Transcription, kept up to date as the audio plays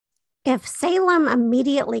If Salem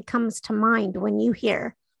immediately comes to mind when you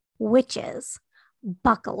hear witches,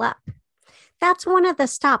 buckle up. That's one of the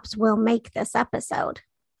stops we'll make this episode,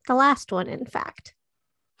 the last one, in fact.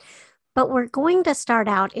 But we're going to start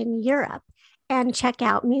out in Europe and check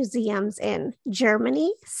out museums in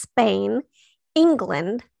Germany, Spain,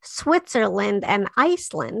 England, Switzerland, and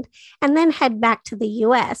Iceland, and then head back to the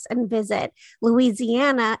US and visit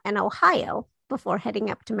Louisiana and Ohio before heading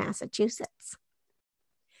up to Massachusetts.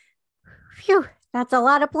 Phew, that's a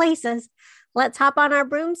lot of places. Let's hop on our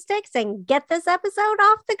broomsticks and get this episode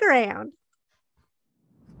off the ground.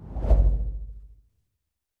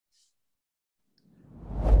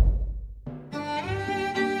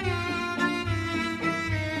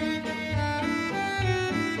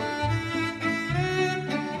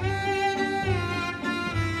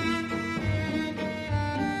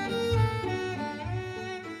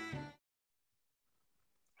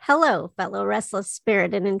 Hello, fellow restless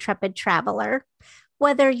spirit and intrepid traveler.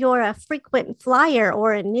 Whether you're a frequent flyer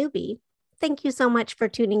or a newbie, thank you so much for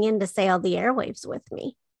tuning in to sail the airwaves with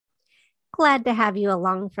me. Glad to have you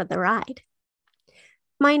along for the ride.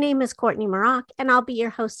 My name is Courtney Maroc, and I'll be your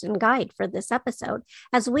host and guide for this episode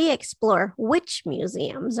as we explore witch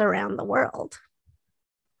museums around the world.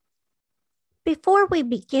 Before we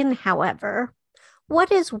begin, however,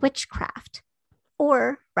 what is witchcraft?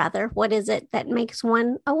 Or rather, what is it that makes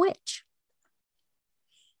one a witch?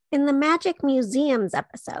 In the Magic Museums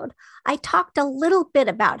episode, I talked a little bit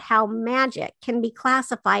about how magic can be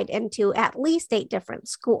classified into at least 8 different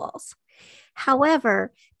schools.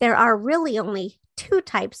 However, there are really only 2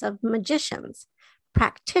 types of magicians: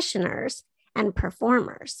 practitioners and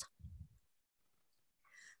performers.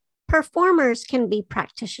 Performers can be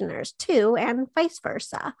practitioners too, and vice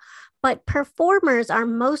versa, but performers are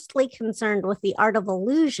mostly concerned with the art of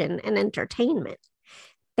illusion and entertainment.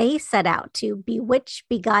 They set out to bewitch,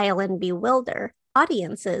 beguile, and bewilder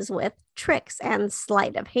audiences with tricks and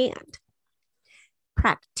sleight of hand.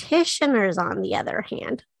 Practitioners, on the other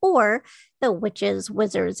hand, or the witches,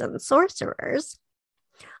 wizards, and sorcerers,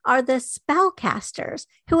 are the spellcasters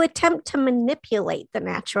who attempt to manipulate the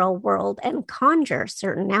natural world and conjure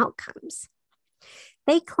certain outcomes.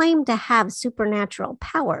 They claim to have supernatural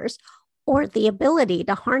powers or the ability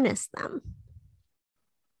to harness them.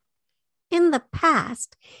 In the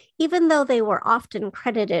past, even though they were often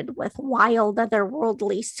credited with wild,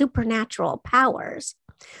 otherworldly, supernatural powers,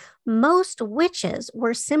 most witches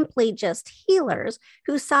were simply just healers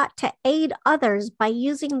who sought to aid others by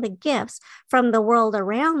using the gifts from the world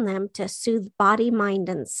around them to soothe body, mind,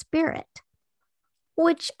 and spirit,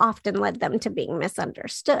 which often led them to being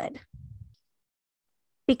misunderstood.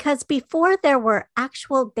 Because before there were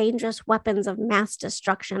actual dangerous weapons of mass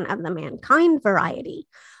destruction of the mankind variety,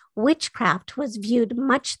 witchcraft was viewed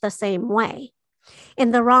much the same way.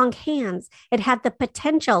 In the wrong hands, it had the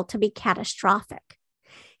potential to be catastrophic.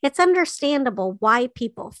 It's understandable why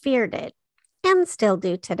people feared it, and still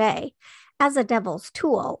do today, as a devil's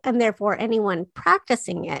tool, and therefore anyone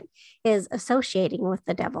practicing it is associating with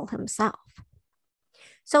the devil himself.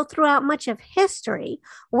 So throughout much of history,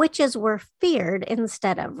 witches were feared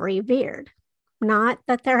instead of revered. Not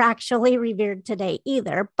that they're actually revered today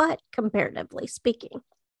either, but comparatively speaking.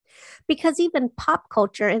 Because even pop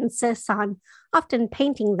culture insists on often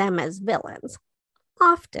painting them as villains.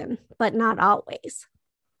 Often, but not always.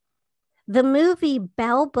 The movie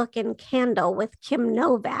Bell, Book, and Candle with Kim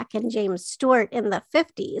Novak and James Stewart in the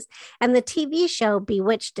 50s and the TV show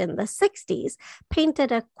Bewitched in the 60s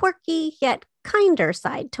painted a quirky yet kinder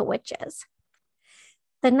side to witches.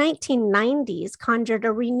 The 1990s conjured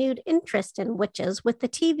a renewed interest in witches with the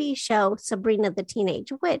TV show Sabrina the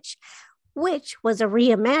Teenage Witch, which was a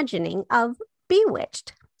reimagining of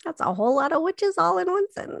Bewitched. That's a whole lot of witches all in one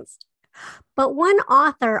sentence. But one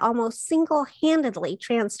author almost single-handedly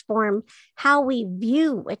transformed how we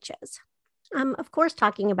view witches. I'm, of course,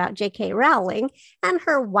 talking about J.K. Rowling and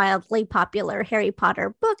her wildly popular Harry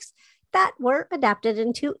Potter books that were adapted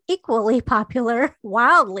into equally popular,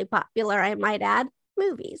 wildly popular, I might add,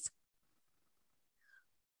 movies.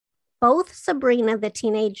 Both Sabrina the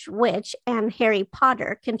Teenage Witch and Harry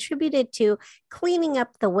Potter contributed to cleaning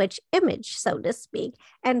up the witch image, so to speak,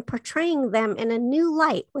 and portraying them in a new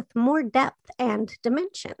light with more depth and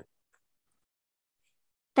dimension.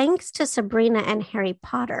 Thanks to Sabrina and Harry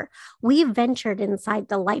Potter, we ventured inside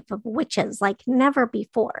the life of witches like never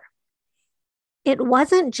before. It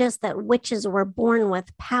wasn't just that witches were born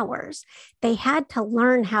with powers. They had to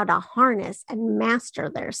learn how to harness and master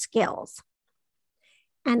their skills,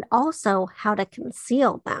 and also how to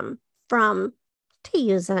conceal them from, to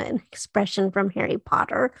use an expression from Harry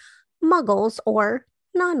Potter, muggles or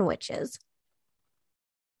non-witches.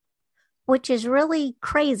 which is really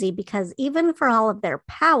crazy because even for all of their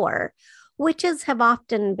power, witches have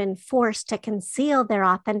often been forced to conceal their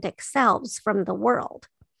authentic selves from the world.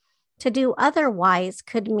 To do otherwise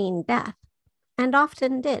could mean death, and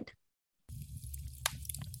often did.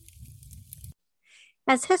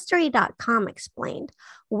 As History.com explained,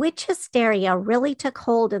 witch hysteria really took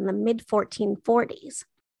hold in the mid 1440s.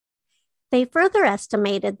 They further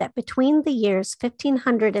estimated that between the years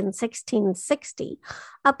 1500 and 1660,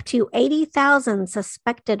 up to 80,000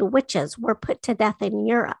 suspected witches were put to death in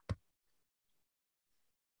Europe.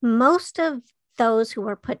 Most of those who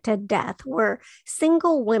were put to death were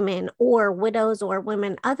single women or widows or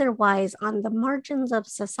women otherwise on the margins of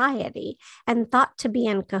society and thought to be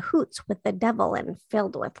in cahoots with the devil and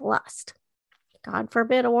filled with lust. God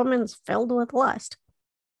forbid a woman's filled with lust.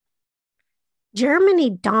 Germany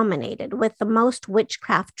dominated with the most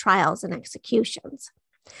witchcraft trials and executions.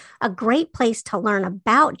 A great place to learn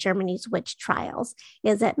about Germany's witch trials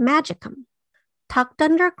is at Magicum. Tucked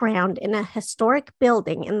underground in a historic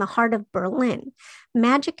building in the heart of Berlin,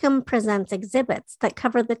 Magicum presents exhibits that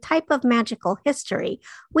cover the type of magical history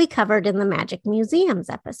we covered in the Magic Museums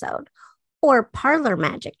episode, or parlor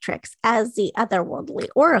magic tricks, as the otherworldly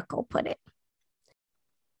oracle put it.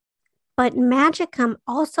 But Magicum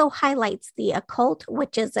also highlights the occult,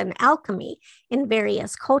 witches, and alchemy in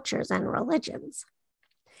various cultures and religions.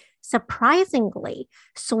 Surprisingly,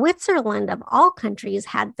 Switzerland of all countries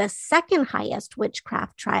had the second highest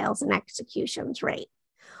witchcraft trials and executions rate.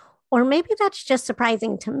 Or maybe that's just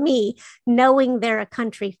surprising to me, knowing they're a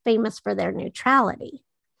country famous for their neutrality.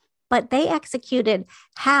 But they executed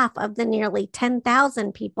half of the nearly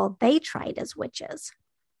 10,000 people they tried as witches.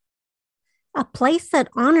 A place that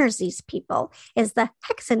honors these people is the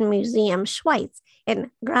Hexenmuseum Schweiz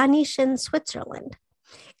in Gratischen, Switzerland.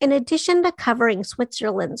 In addition to covering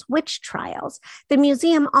Switzerland's witch trials, the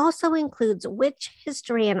museum also includes witch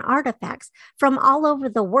history and artifacts from all over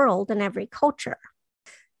the world and every culture.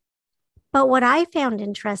 But what I found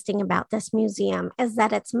interesting about this museum is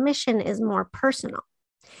that its mission is more personal.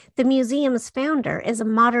 The museum's founder is a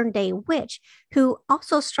modern-day witch who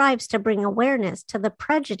also strives to bring awareness to the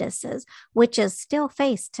prejudices witches still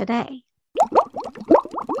face today.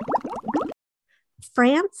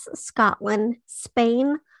 France, Scotland,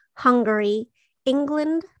 Spain, Hungary,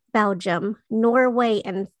 England, Belgium, Norway,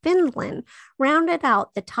 and Finland rounded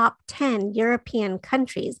out the top 10 European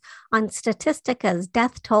countries on Statistica's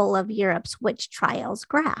death toll of Europe's witch trials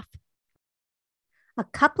graph. A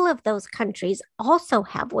couple of those countries also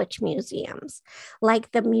have witch museums,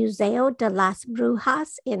 like the Museo de las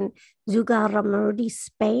Brujas in Zugarramurdi,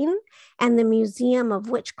 Spain, and the Museum of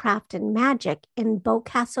Witchcraft and Magic in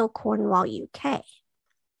Boscastle, Cornwall, UK.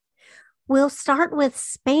 We'll start with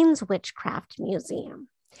Spain's Witchcraft Museum.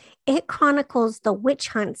 It chronicles the witch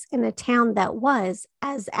hunts in a town that was,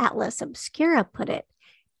 as Atlas Obscura put it,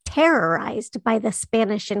 terrorized by the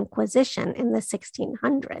Spanish Inquisition in the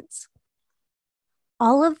 1600s.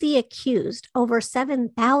 All of the accused, over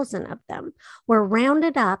 7,000 of them, were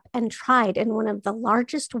rounded up and tried in one of the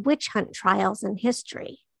largest witch hunt trials in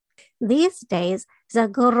history. These days,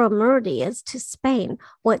 Zugarramurdi is to Spain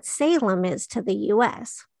what Salem is to the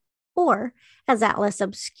US. Or, as Atlas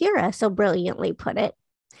Obscura so brilliantly put it,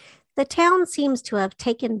 the town seems to have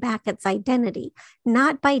taken back its identity,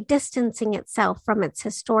 not by distancing itself from its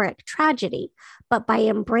historic tragedy, but by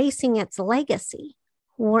embracing its legacy,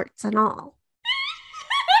 warts and all.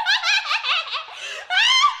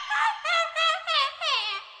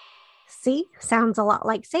 See, sounds a lot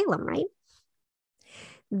like Salem, right?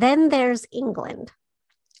 Then there's England.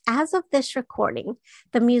 As of this recording,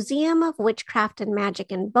 the Museum of Witchcraft and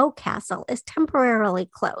Magic in Boscastle is temporarily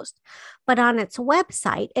closed, but on its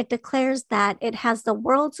website, it declares that it has the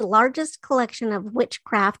world's largest collection of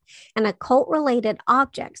witchcraft and occult-related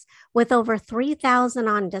objects, with over 3,000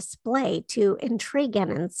 on display to intrigue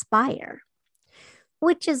and inspire.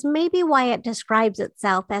 Which is maybe why it describes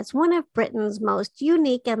itself as one of Britain's most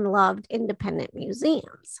unique and loved independent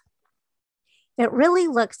museums. It really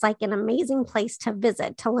looks like an amazing place to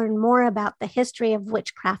visit to learn more about the history of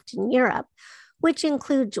witchcraft in Europe, which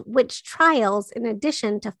includes witch trials in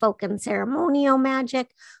addition to folk and ceremonial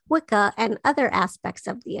magic, Wicca, and other aspects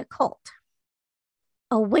of the occult.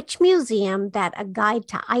 A witch museum that A Guide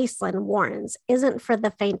to Iceland warns isn't for the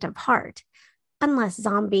faint of heart, unless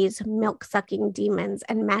zombies, milk-sucking demons,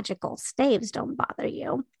 and magical staves don't bother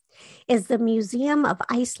you, is the Museum of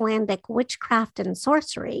Icelandic Witchcraft and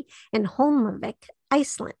Sorcery in Holmavik,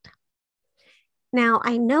 Iceland. Now,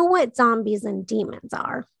 I know what zombies and demons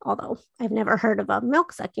are, although I've never heard of a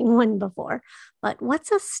milk-sucking one before, but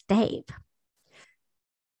what's a stave?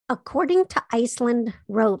 According to Iceland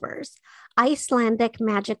rovers, Icelandic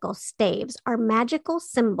magical staves are magical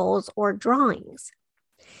symbols or drawings.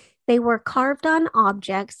 They were carved on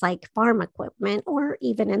objects like farm equipment, or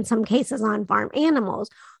even in some cases on farm animals,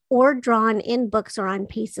 or drawn in books or on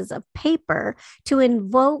pieces of paper to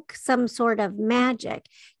invoke some sort of magic,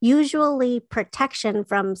 usually protection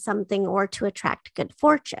from something or to attract good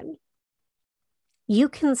fortune. You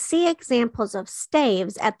can see examples of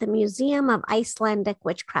staves at the Museum of Icelandic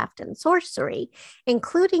Witchcraft and Sorcery,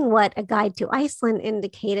 including what a guide to Iceland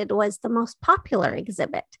indicated was the most popular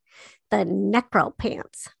exhibit, the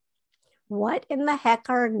necropants. What in the heck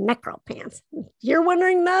are necropants? You're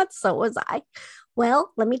wondering that? So was I.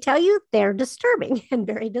 Well, let me tell you, they're disturbing and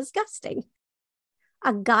very disgusting.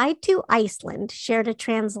 A guide to Iceland shared a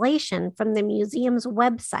translation from the museum's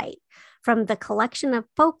website from the collection of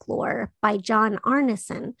folklore by John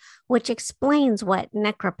Arneson, which explains what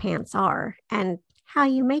necropants are and how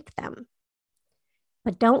you make them.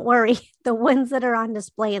 But don't worry, the ones that are on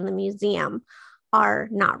display in the museum are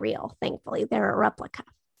not real, thankfully. They're a replica.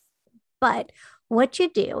 But what you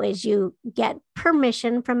do is you get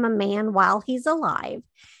permission from a man while he's alive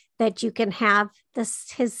that you can have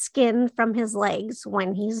his skin from his legs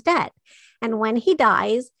when he's dead. And when he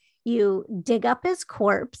dies, you dig up his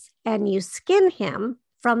corpse and you skin him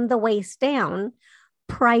from the waist down,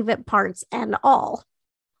 private parts and all.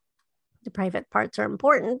 The private parts are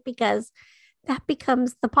important because that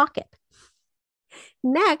becomes the pocket.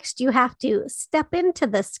 Next, you have to step into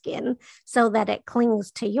the skin so that it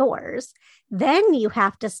clings to yours. Then you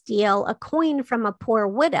have to steal a coin from a poor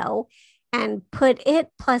widow and put it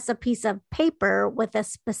plus a piece of paper with a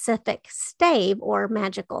specific stave or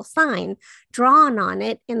magical sign drawn on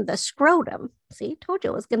it in the scrotum. See, told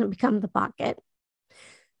you it was going to become the pocket.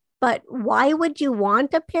 But why would you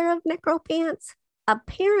want a pair of necropants?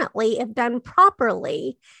 Apparently, if done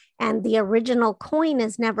properly and the original coin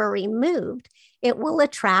is never removed, it will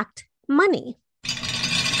attract money.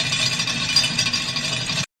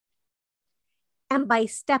 And by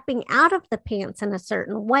stepping out of the pants in a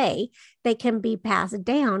certain way, they can be passed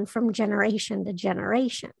down from generation to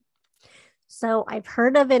generation. So I've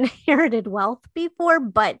heard of inherited wealth before,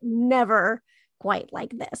 but never quite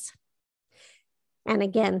like this. And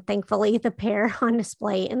again, thankfully, the pair on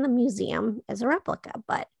display in the museum is a replica,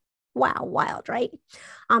 but wow, wild, right?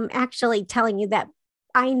 I'm actually telling you that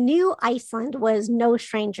I knew Iceland was no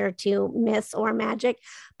stranger to myths or magic,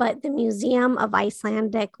 but the Museum of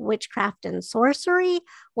Icelandic Witchcraft and Sorcery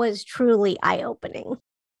was truly eye-opening.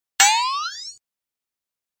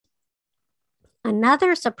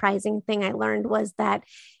 Another surprising thing I learned was that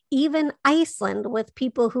even Iceland, with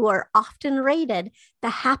people who are often rated the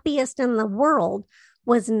happiest in the world,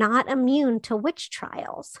 was not immune to witch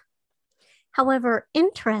trials. However,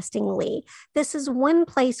 interestingly, this is one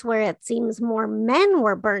place where it seems more men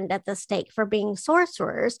were burned at the stake for being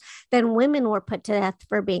sorcerers than women were put to death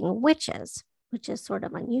for being witches, which is sort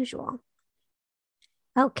of unusual.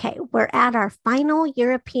 Okay, we're at our final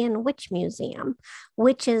European witch museum,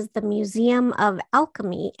 which is the Museum of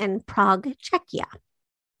Alchemy in Prague, Czechia.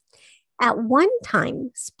 At one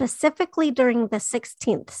time, specifically during the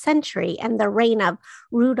 16th century and the reign of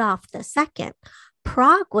Rudolf II,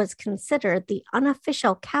 Prague was considered the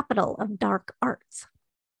unofficial capital of dark arts.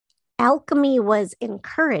 Alchemy was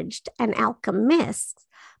encouraged, and alchemists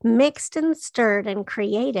mixed and stirred and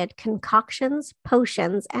created concoctions,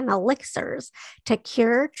 potions, and elixirs to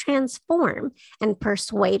cure, transform, and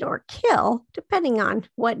persuade or kill, depending on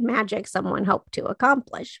what magic someone hoped to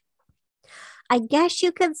accomplish. I guess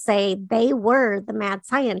you could say they were the mad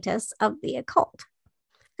scientists of the occult.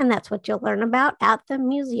 And that's what you'll learn about at the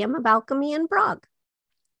Museum of Alchemy in Prague.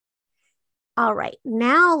 All right,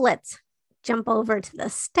 now let's jump over to the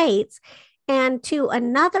States and to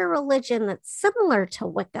another religion that's similar to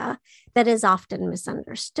Wicca that is often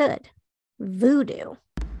misunderstood, voodoo.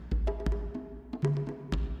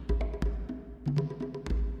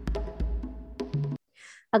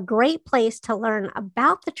 A great place to learn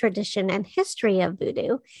about the tradition and history of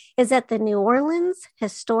voodoo is at the New Orleans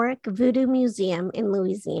Historic Voodoo Museum in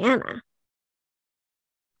Louisiana.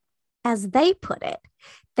 As they put it,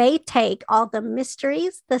 they take all the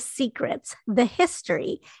mysteries, the secrets, the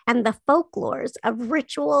history, and the folklores of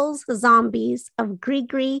rituals, zombies, of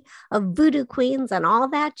grigri, of voodoo queens, and all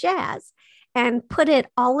that jazz, and put it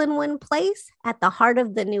all in one place at the heart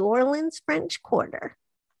of the New Orleans French Quarter.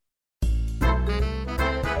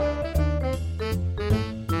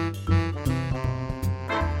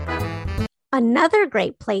 Another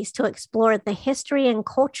great place to explore the history and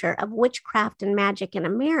culture of witchcraft and magic in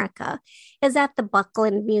America is at the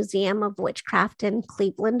Buckland Museum of Witchcraft in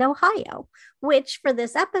Cleveland, Ohio, which for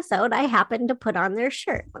this episode I happened to put on their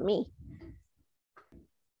shirt. Let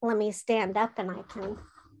me stand up and I can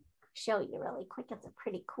show you really quick. It's a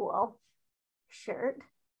pretty cool shirt.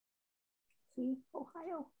 See,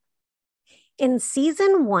 Ohio. In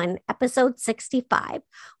season 1, episode 65,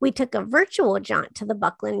 we took a virtual jaunt to the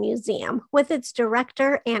Buckland Museum with its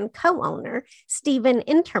director and co-owner, Stephen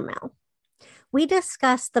Intermel. We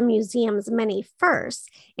discussed the museum's many firsts,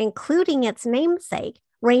 including its namesake,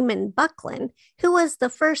 Raymond Buckland, who was the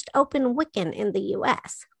first open Wiccan in the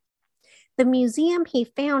U.S. The museum he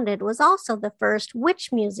founded was also the first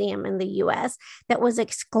witch museum in the U.S. that was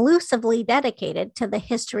exclusively dedicated to the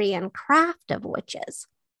history and craft of witches.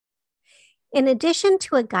 In addition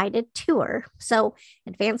to a guided tour, so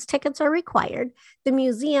advance tickets are required, the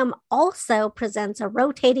museum also presents a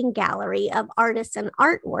rotating gallery of artists and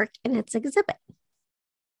artwork in its exhibit.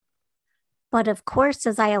 But of course,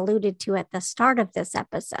 as I alluded to at the start of this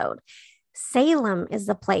episode, Salem is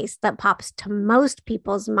the place that pops to most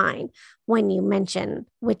people's mind when you mention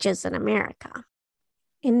witches in America.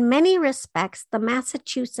 In many respects, the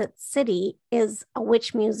Massachusetts city is a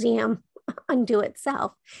witch museum unto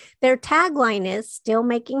itself. Their tagline is "Still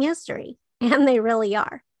making history," and they really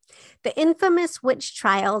are. The infamous witch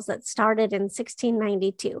trials that started in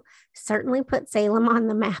 1692 certainly put Salem on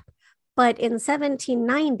the map, but in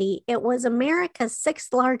 1790, it was America's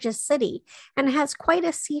 6th largest city and has quite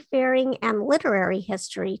a seafaring and literary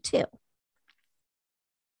history too.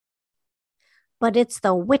 But it's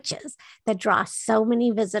the witches that draw so many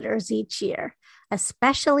visitors each year,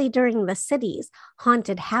 especially during the city's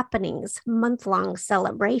Haunted Happenings month-long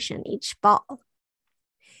celebration each fall.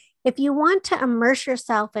 If you want to immerse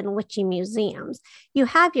yourself in witchy museums, you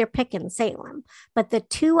have your pick in Salem, but the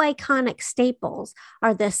 2 iconic staples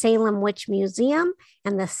are the Salem Witch Museum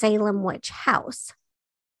and the Salem Witch House.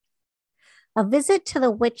 A visit to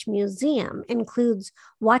the Witch Museum includes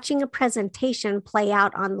watching a presentation play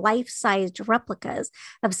out on life-sized replicas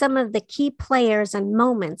of some of the key players and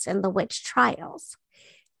moments in the witch trials.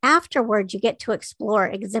 Afterward, you get to explore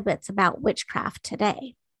exhibits about witchcraft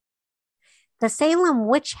today. The Salem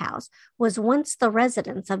Witch House was once the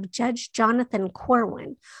residence of Judge Jonathan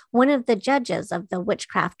Corwin, one of the judges of the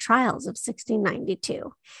witchcraft trials of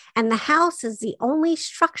 1692, and the house is the only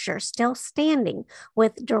structure still standing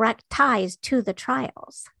with direct ties to the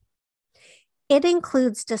trials. It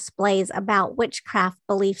includes displays about witchcraft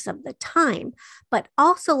beliefs of the time, but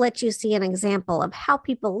also lets you see an example of how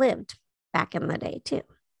people lived back in the day too.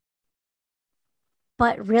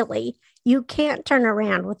 But really, you can't turn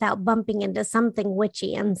around without bumping into something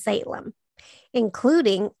witchy in Salem,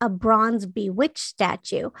 including a bronze bewitched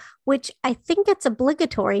statue, which I think it's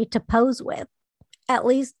obligatory to pose with. At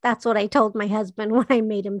least that's what I told my husband when I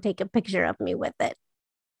made him take a picture of me with it.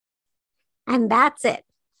 And that's it.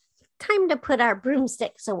 Time to put our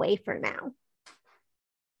broomsticks away for now.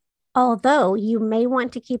 Although you may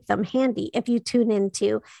want to keep them handy if you tune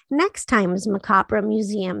into next time's Macabre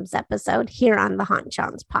Museums episode here on the Haunt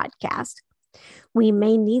Chance podcast. We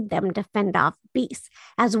may need them to fend off beasts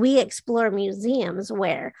as we explore museums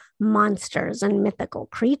where monsters and mythical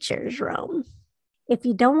creatures roam. If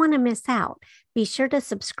you don't want to miss out, be sure to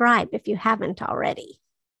subscribe if you haven't already.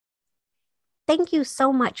 Thank you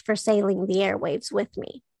so much for sailing the airwaves with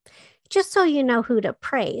me. Just so you know who to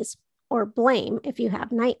praise, or blame if you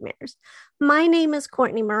have nightmares. My name is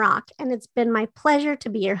Courtney Maroc, and it's been my pleasure to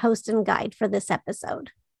be your host and guide for this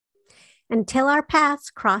episode. Until our paths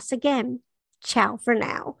cross again, ciao for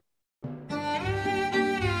now.